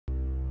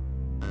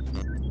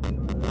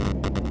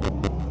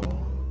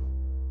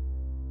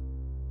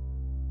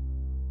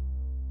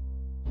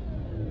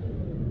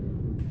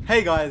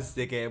Hey guys,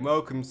 Dig here and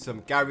welcome to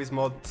some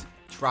Gamemode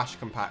Trash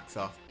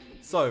Compactor.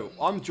 So,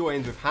 I'm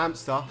joined with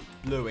Hamster,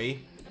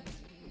 Bluey,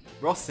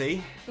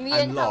 Rossi,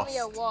 and Lost. Me and Hammy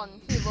are one.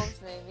 He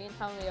loves me. Me and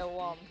Hammy are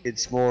one.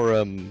 It's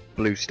more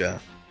Blue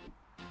Star.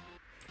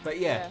 But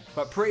yeah,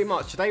 but pretty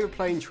much today we're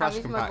playing Trash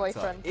Hammy's my Compactor.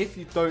 boyfriend. If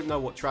you don't know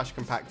what Trash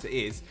Compactor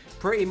is,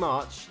 pretty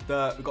much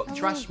we've got the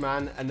Trash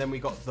Man and then we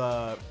got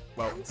the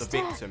the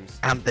victims.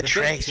 I'm the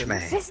Trash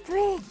Man.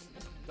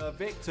 The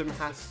victim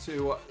has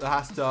to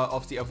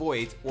obviously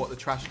avoid what the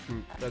trash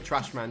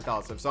man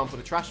does. For example,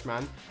 the trash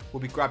man will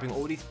be grabbing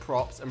all these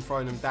props and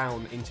throwing them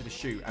down into the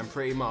chute, and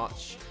pretty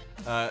much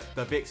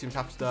the victims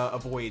have to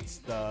avoid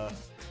the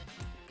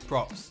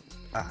props.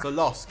 So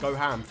Lost, go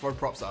ham, throw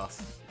props at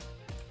us.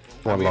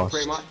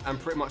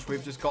 Pretty much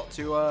we've just got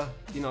to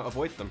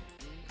avoid them.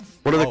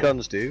 What do the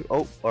guns do?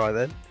 Oh, alright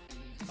then.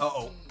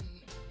 I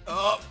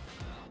I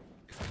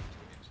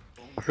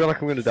feel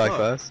like I'm gonna die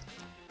first.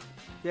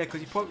 Yeah,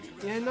 because you probably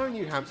no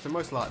new Hamster,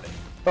 most likely.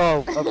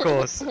 Oh, of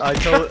course. I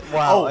told.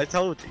 Wow, I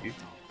told you.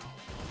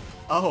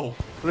 Oh.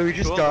 Bluey,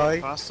 just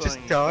die.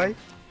 Just die.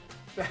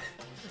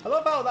 I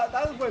love how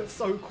that went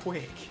so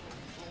quick.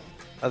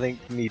 I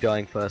think me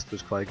dying first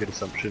was quite a good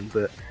assumption,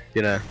 but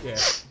you know,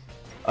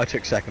 I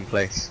took second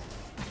place.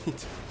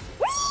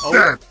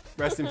 Oh,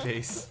 rest in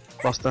peace.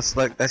 Boss, that's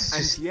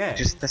just gay.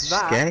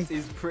 That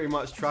is pretty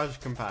much Trash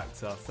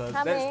Compactor. So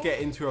Hammy. let's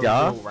get into a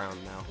real round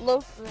now.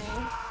 Love me.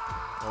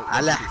 Oh,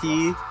 I love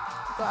you.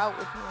 Go out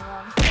with me,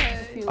 man.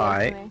 If you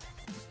love me.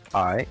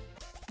 Alright.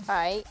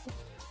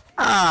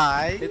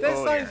 Alright. Is there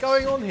something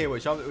going on here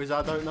which I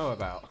don't know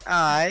about?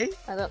 I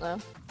don't know.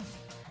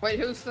 Wait,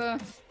 who's the?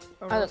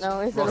 I don't know.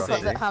 Is it the Rossi.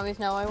 fact that Hammy's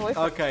now my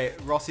boyfriend? Okay,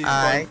 Rossi's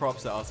throwing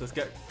props at us. Let's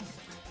get.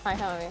 Hi,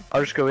 Hammy.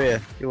 I'll just go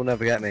here. You will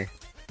never get me.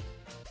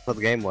 That's how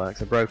the game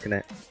works. I've broken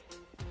it.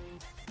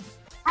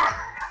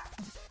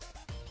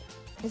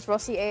 Is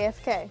Rossi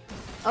AFK?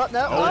 Oh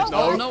no!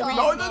 No.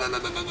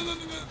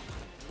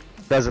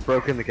 There's a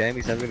broken the game.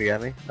 He's never gonna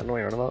get me. I don't know what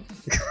you're on about.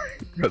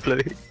 Right,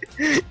 Bluey.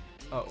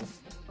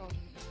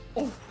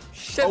 Oh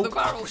shit! The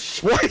barrel.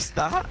 What is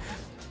that?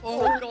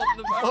 Oh god,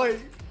 the barrel.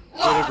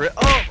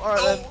 Oh,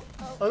 alright then.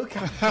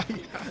 Okay.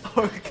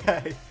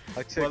 Okay.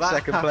 I took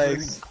second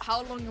place.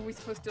 How long are we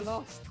supposed to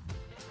last?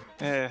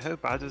 How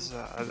bad is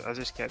that? I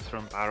just kept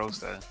throwing barrels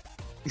there.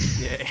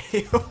 Yeah,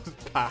 it was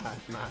bad,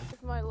 man.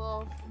 That's my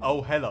love.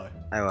 Oh, hello.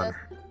 Hang on.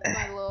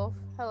 That's my love.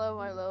 Hello,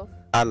 my love.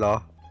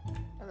 Hello.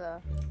 Hello.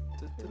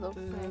 You love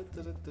me.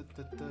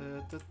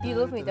 You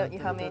love me, don't you,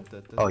 Hammy?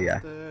 Oh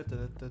yeah.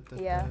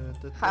 Yeah.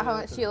 How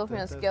much do you love me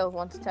on a scale of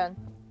 1 to 10?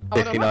 I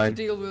would have 59. to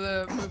deal with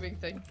a moving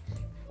thing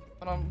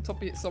when I'm on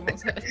top of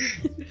someone's head.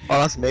 Oh,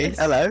 that's me.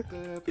 Hello.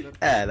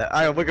 Hello.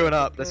 Hang on, we're going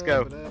up. Let's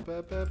go.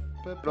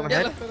 Put on my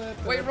head.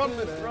 Wait, run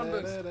boost.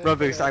 Run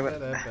boost. Hang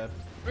on.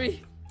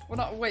 3. When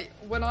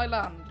I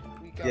land,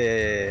 we go.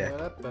 Yeah.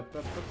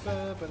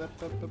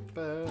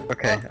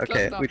 Okay.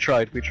 enough. We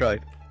tried.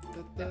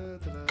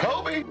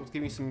 Kobe!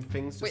 Give me some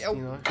things just,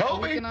 Wait,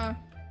 Kobe! Gonna...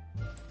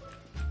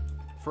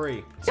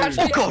 3, 2,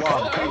 Actually,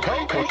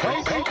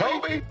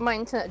 Kobe! My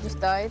internet just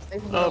died. I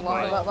didn't know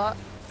about that.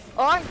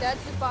 Oh, I'm dead.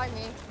 Goodbye,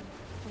 me.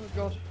 Oh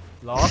god.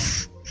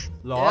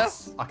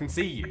 Lost. I can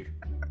see you.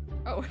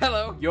 Oh,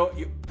 hello. You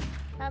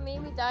Hammy,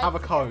 we died. have a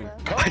cone.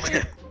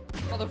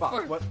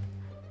 Motherfucker. What?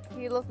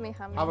 You love me,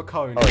 Hammy. Have a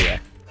cone. Oh yeah.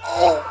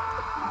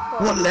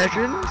 What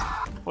legend?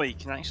 Well, you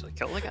can actually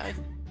kill the guy.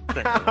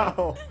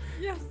 Ow.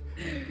 Yes.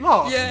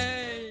 Lost.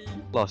 Yay.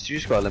 Lost. You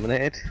just got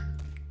eliminated.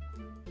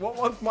 What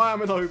was my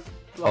ammo?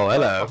 Oh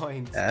hello.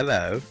 Behind?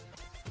 Hello.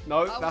 No,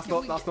 Oh, that's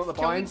not the can we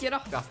bind. get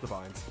up? That's the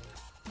bind.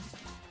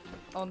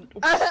 Oh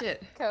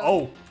shit.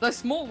 Oh. The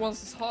small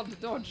ones is hard to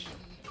dodge.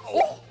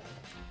 Oh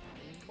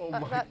my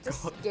That god.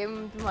 just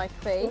skimmed my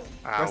face.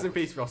 Rest in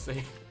peace,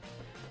 Rossi.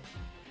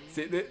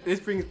 See, this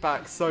brings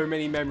back so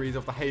many memories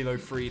of the Halo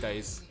 3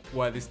 days,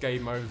 where this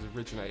game mode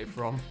originated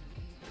from.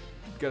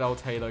 Good old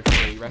Halo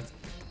 3.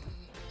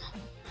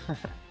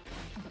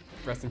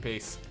 Rest in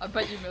peace. I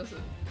bet you miss it.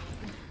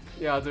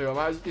 Yeah, I do.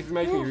 It's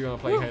making me want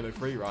to play Halo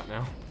 3 right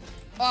now.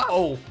 Ah.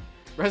 Oh,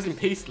 rest in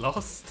peace,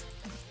 Lost.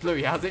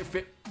 Bluey, how's it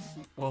fit?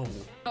 Whoa.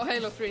 Not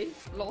Halo 3,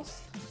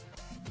 Lost.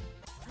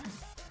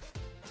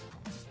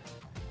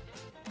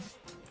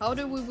 How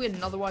do we win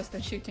otherwise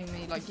than shooting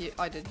me like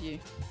I did you?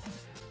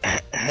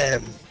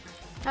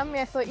 Hammy,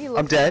 I thought you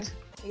loved I'm dead.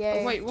 me.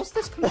 Yay. Oh, wait, what's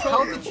this control?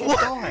 How did you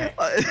die?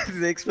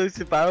 The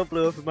explosive barrel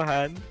blew up in my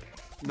hand.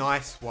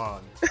 Nice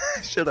one.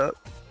 Shut up.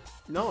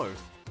 No.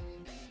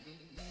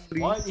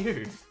 Please. Why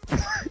you?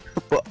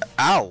 What?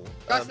 Ow.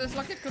 Guys, there's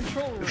like a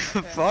control room.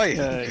 here. Fine. You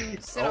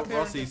can sit Oh, up here.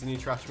 Rossi's the new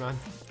trash man.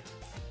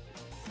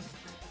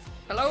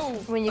 Hello.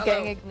 When you're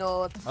getting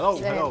ignored. Hello,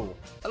 Yeah. hello.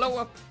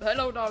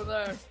 Hello down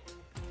there.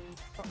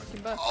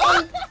 Fucking bad.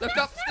 Oh, look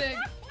up, Sting.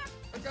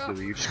 Look up.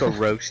 You just got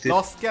roasted.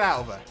 Lost, get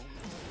out of there.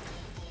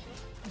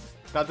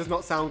 That does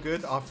not sound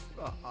good. I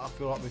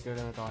feel like we're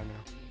gonna die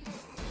now.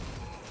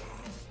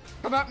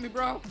 Come at me,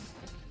 bro.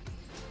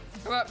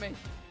 Come at me.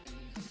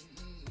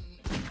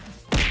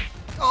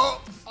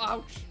 Oh!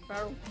 Ouch,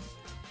 barrel.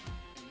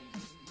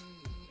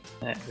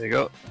 There we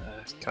go.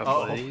 A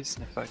couple of these.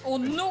 In fact, Oh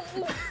no!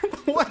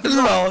 Why did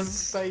I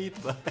stayed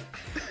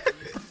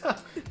there?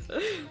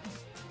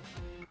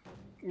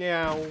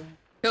 Meow.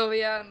 Till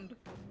the end.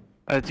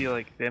 how do you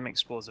like them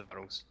explosive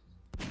barrels?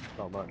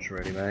 Not much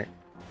really, mate.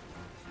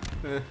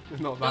 Not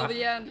Till that.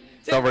 the end.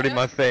 It's not really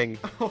my thing.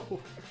 Oh.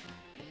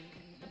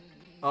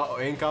 Uh-oh,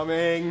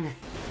 incoming!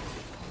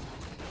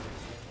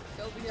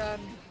 Till the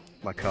end.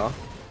 My car.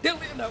 Till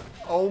the end. No.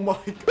 Oh my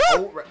god!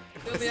 Oh,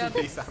 Till the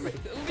end. Sammy.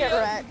 Till the Get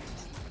end. wrecked.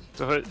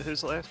 So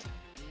who's left?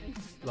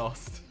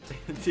 Lost.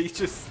 He's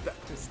just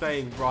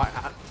staying right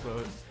at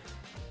the...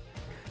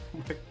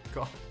 Oh my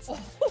god. Oh.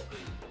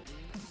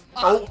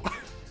 Oh!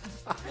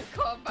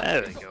 Come back.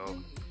 There we go.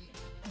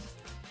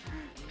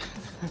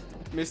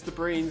 Mr.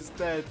 Breen's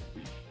dead.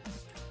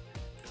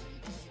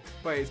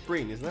 Wait, it's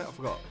Breen, isn't it? I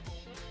forgot.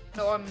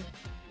 No,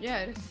 yeah,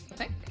 it is, I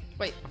think.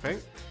 Wait. I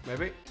think.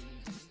 Maybe.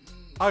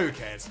 Oh, who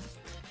cares?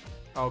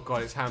 Oh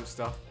god, it's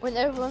Hamster. When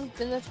everyone's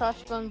been the trash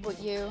man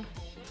but you.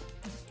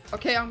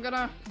 Okay, I'm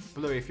gonna.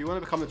 Bluey, if you want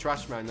to become the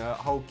trash man,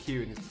 hold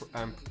Q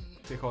and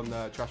click on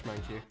the trash man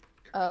Q.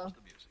 Oh,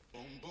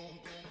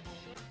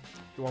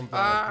 The one with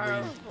the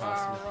green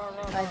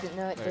person. I didn't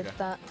know it There you did go.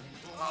 that.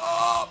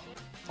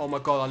 Oh my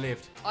god, I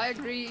lived. I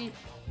agree.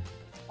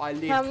 I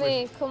lived.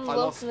 Hammy, come I love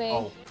lost. me.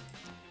 Oh.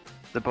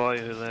 The boy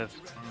who lived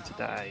to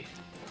die.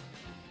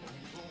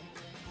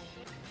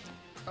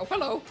 Oh,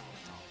 hello.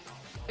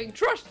 Being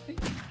trusty.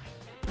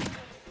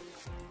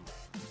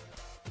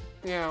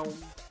 Meow.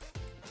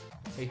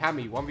 Hey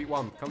Hammy,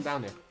 1v1, come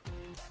down here.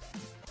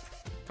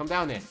 Come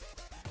down here.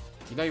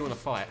 You know you want to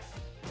fight.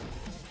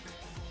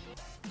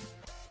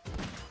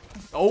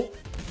 Oh!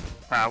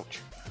 Ouch.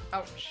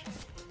 Ouch.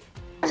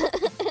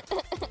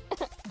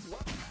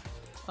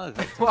 Oh, the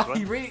victims Well,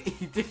 won.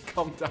 he did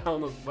come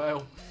down as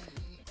well.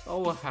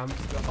 Oh,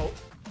 Hamster. Oh,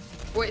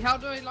 Wait, how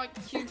do I like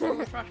queue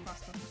for a trash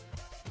master?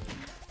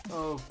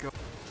 oh god.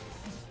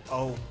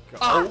 Oh god.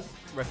 Ah. Oh,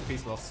 rest in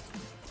peace, Lost.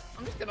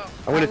 I'm just gonna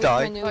I'm gonna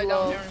die. lie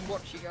down here and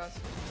watch you guys.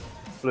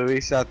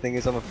 Bluey, sad thing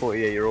is I'm a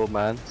 48-year-old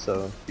man,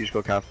 so you just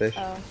got catfish.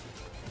 Oh,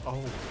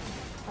 Oh.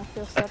 I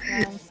feel sad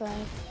now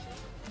inside.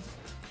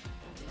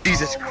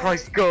 Jesus Oh my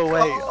Christ, go away!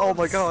 God. Oh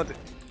my god!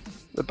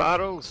 The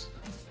barrels.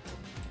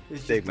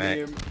 It's Big just mate.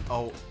 me and-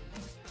 Oh.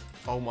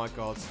 Oh my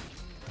god.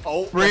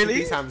 Oh, rest in Really?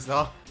 peace,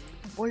 Hamster.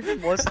 What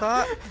even was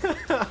that?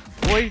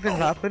 What even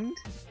happened?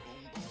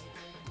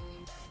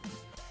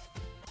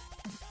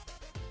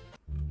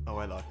 Oh,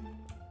 hello.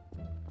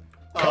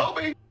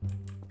 Kobe!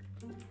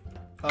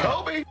 Oh.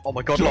 Kobe! Oh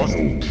my god, lost!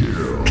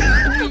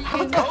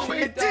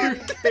 Kobe!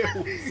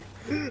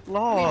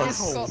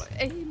 Lost! Got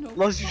anal.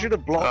 Lost, you should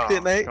have blocked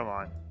it, mate. Come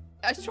on.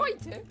 I tried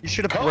to. You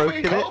should have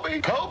Kobe! broken it.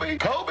 Kobe! Kobe!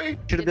 Kobe!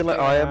 Should have been like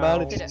Iron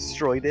Man and Did just it?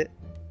 destroyed it.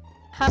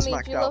 Hammy,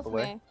 Smacked do you out love the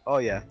way. me? Oh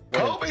yeah.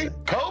 Kobe! 100%. Are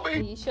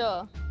Kobe! you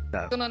sure?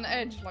 On an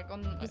edge, like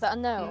on. Was that a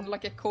no? on,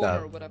 like a corner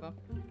No. or whatever.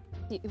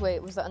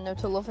 Wait, was that a no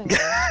to loving me?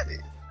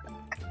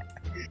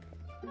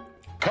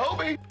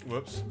 Kobe!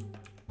 Whoops.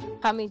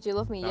 Hammy, do you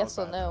love me? That Yes was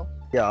or bad. no?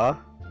 Yeah.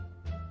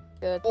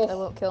 Good. Oh. I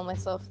won't kill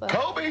myself then.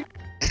 Kobe!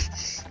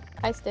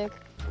 Hi, Stig.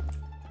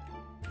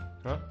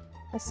 Huh?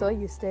 I saw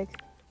you, Stig.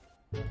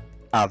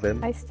 Have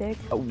him. Hi, Stig.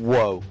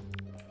 Whoa.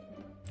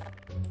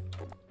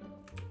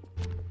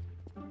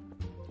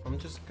 I'm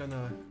just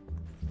gonna...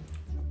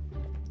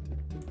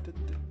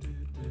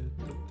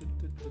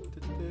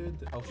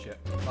 Oh shit.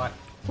 Right.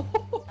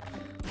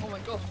 Oh my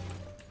god.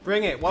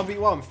 Bring it,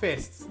 1v1,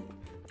 fists.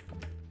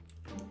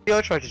 Yeah,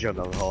 I tried to jump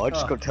down the hole. I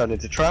just got turned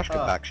into trash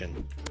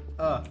compaction.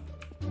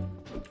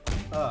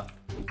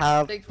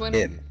 Have Stig's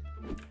winning. him.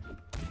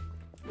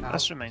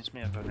 This reminds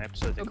me of an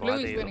episode Oh, of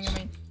Bluey's winning, Gladiators. I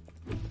mean.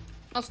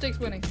 Oh, Stig's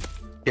winning.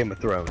 Game of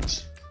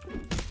Thrones.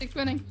 Stig's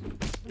winning.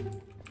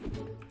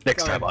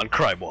 Next Go time ahead. on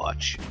Crime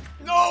Watch.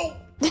 No!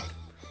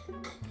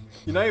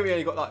 You know we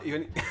only got like,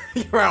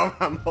 you're out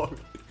of ammo.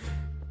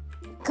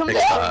 Come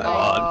Next time down!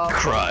 on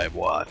Crime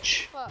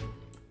Watch. Fuck.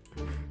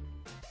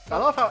 I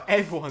love how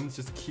everyone's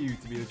just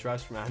queued to be the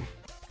trash man.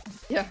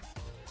 Yeah.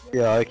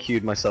 Yeah, I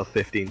queued myself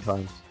 15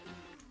 times.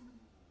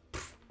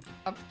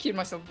 I've killed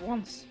myself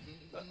once.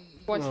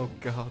 Twice. Oh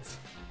god.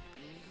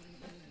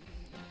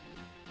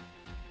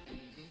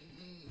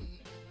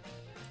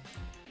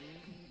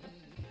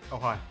 Oh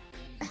hi.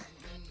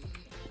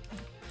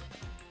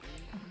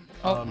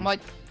 Oh, my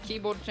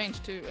keyboard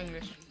changed to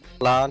English.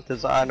 Land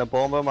ist eine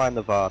Bombe,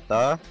 meine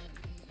Vater.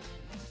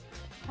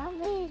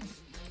 Hammy!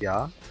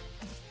 Ja.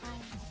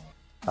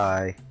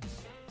 Hi.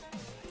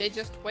 Okay,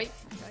 just wait,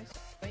 guys.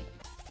 Wait.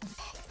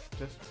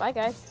 Just... Bye,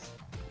 guys.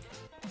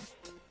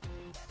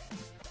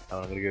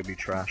 Oh, I'm gonna go be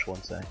trash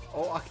one sec.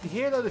 Oh, I can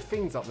hear a load of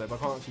things up there, but I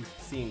can't actually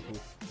see anything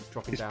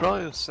dropping He's down.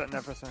 probably sitting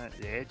everything at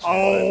the edge.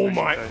 Oh and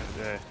my-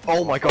 pushing down the-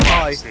 Oh my god,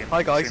 hi! Same-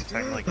 Hi guys!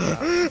 same time like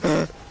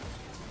that.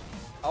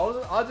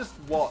 I just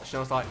watched and I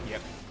was like,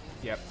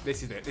 yep,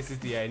 this is it, this is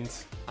the end.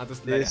 I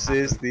just let This it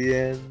is happen. the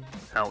end.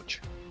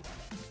 Ouch.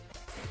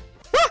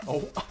 Oh.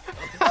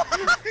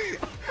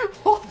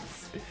 What?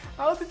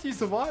 How did you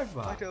survive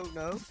I that? don't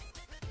know.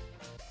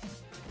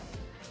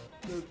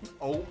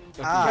 Oh, Ow.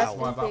 that's Rest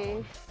why in about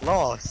one. peace.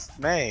 Lost,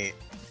 mate.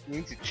 You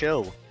need to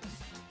chill.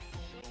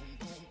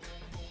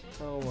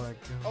 Oh my god.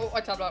 Oh,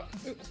 I tabbed out.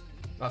 Oops.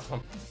 That's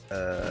one.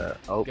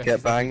 Oh, Guess get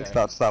he's banged. dead.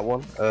 That's that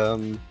one.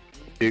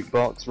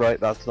 Jukebox. Right,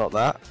 that's not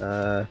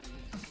that.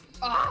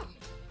 Ah!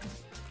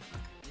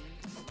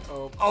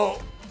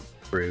 Oh.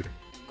 Rude.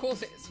 Of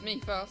course it's me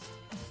first.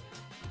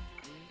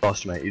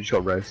 Lost, mate. You just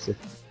got roasted.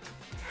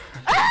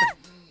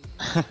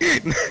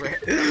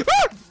 You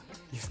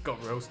just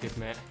got roasted,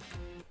 mate.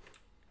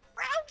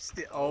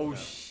 Roasted. Oh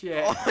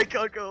shit. Oh my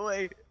god, go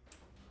away.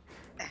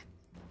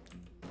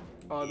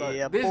 Oh no.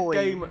 Yeah, This boy.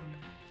 game,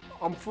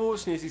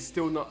 unfortunately, is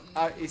still not.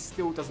 It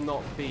still does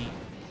not beat.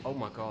 Oh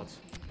my god.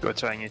 Go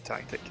try a new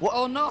tactic. What?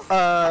 Oh no!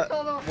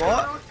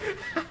 What?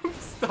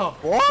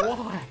 Stop. What?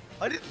 Why?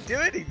 I didn't do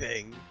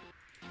anything.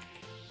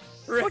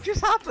 What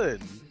just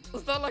happened?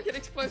 Was that like an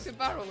explosive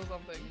barrel or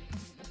something?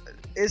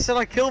 It said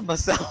I killed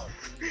myself.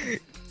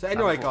 So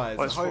anyway, guys,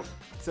 what's-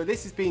 so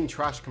this has been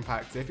Trash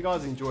Compactor. If you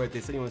guys enjoyed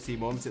this and you want to see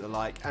more, hit the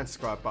like and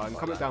subscribe button.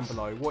 Comment down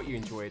below what you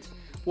enjoyed,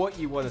 what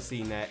you want to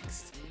see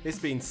next. This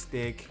has been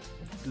Stig,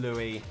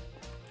 Bluey,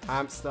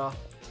 Hamster,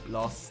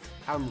 Lost,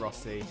 and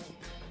Rossi.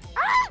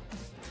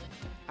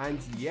 And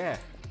yeah,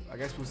 I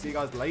guess we'll see you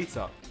guys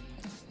later.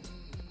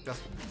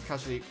 Just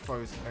casually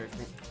throws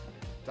everything.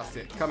 That's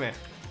it. Come here.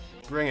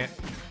 Bring it.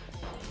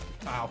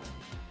 Ow.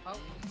 Oh. And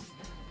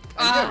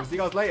yeah, we'll see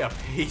you guys later.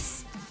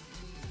 Peace.